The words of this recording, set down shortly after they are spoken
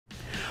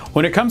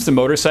When it comes to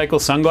motorcycle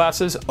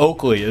sunglasses,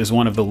 Oakley is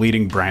one of the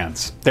leading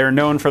brands. They're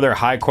known for their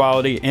high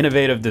quality,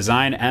 innovative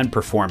design and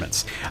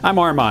performance. I'm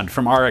Armand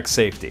from RX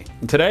Safety,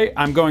 and today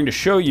I'm going to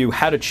show you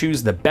how to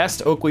choose the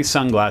best Oakley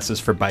sunglasses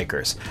for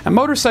bikers. And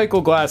motorcycle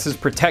glasses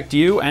protect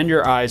you and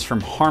your eyes from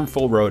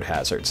harmful road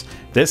hazards.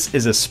 This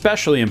is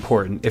especially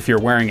important if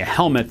you're wearing a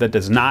helmet that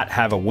does not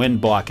have a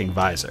wind-blocking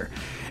visor.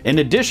 In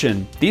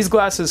addition, these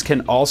glasses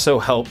can also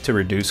help to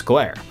reduce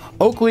glare.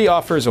 Oakley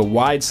offers a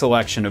wide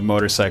selection of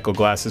motorcycle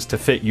glasses to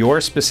fit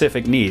your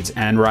specific needs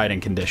and riding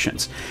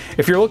conditions.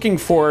 If you're looking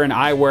for an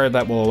eyewear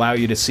that will allow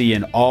you to see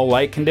in all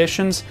light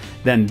conditions,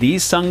 then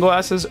these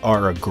sunglasses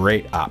are a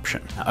great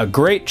option. A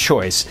great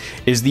choice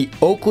is the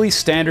Oakley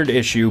Standard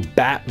Issue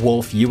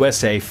Batwolf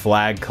USA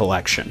Flag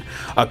Collection,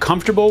 a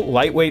comfortable,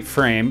 lightweight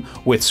frame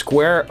with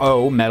square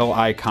O metal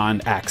icon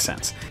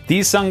accents.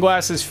 These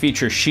sunglasses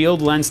feature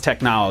shield lens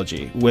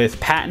technology with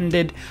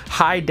patented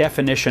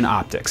high-definition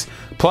optics.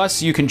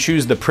 Plus, you can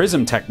choose the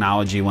Prizm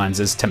Technology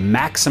lenses to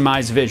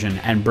maximize vision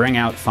and bring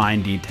out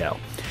fine detail.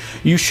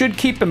 You should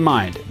keep in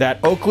mind that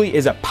Oakley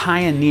is a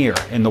pioneer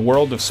in the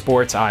world of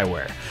sports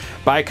eyewear.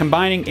 By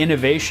combining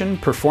innovation,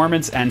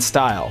 performance, and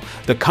style,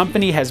 the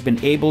company has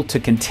been able to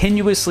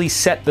continuously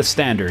set the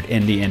standard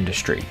in the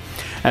industry.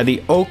 Now,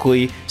 the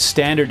Oakley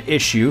Standard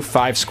Issue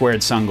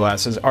 5-squared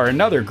sunglasses are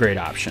another great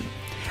option,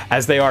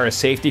 as they are a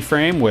safety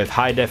frame with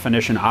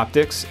high-definition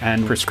optics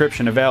and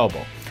prescription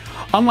available.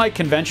 Unlike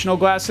conventional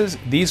glasses,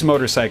 these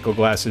motorcycle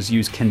glasses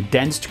use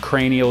condensed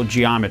cranial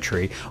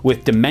geometry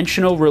with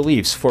dimensional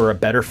reliefs for a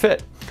better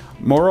fit.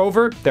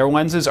 Moreover, their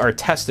lenses are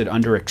tested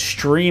under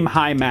extreme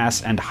high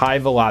mass and high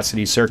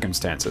velocity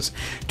circumstances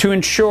to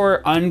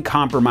ensure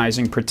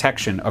uncompromising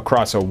protection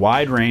across a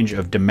wide range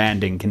of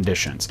demanding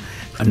conditions.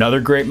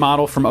 Another great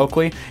model from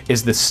Oakley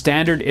is the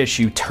Standard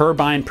Issue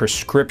Turbine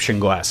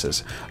prescription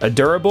glasses, a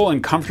durable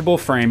and comfortable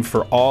frame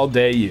for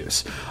all-day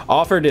use.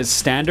 Offered as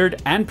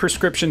standard and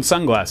prescription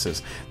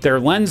sunglasses, their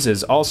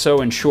lenses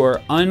also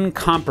ensure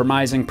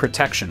uncompromising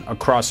protection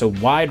across a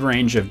wide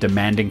range of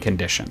demanding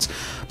conditions.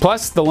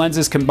 Plus, the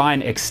lenses combine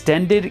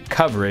extended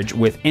coverage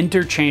with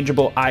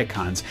interchangeable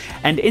icons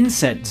and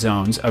inset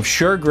zones of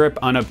sure grip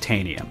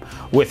Unobtainium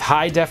with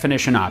high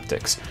definition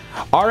optics.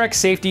 RX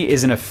Safety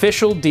is an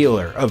official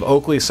dealer of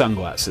Oakley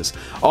sunglasses.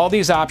 All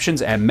these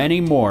options and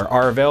many more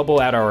are available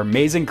at our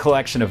amazing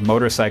collection of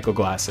motorcycle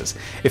glasses.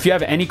 If you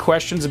have any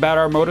questions about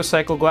our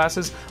motorcycle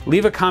glasses,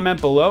 leave a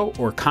comment below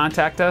or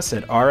contact us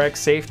at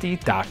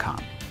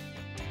rxsafety.com.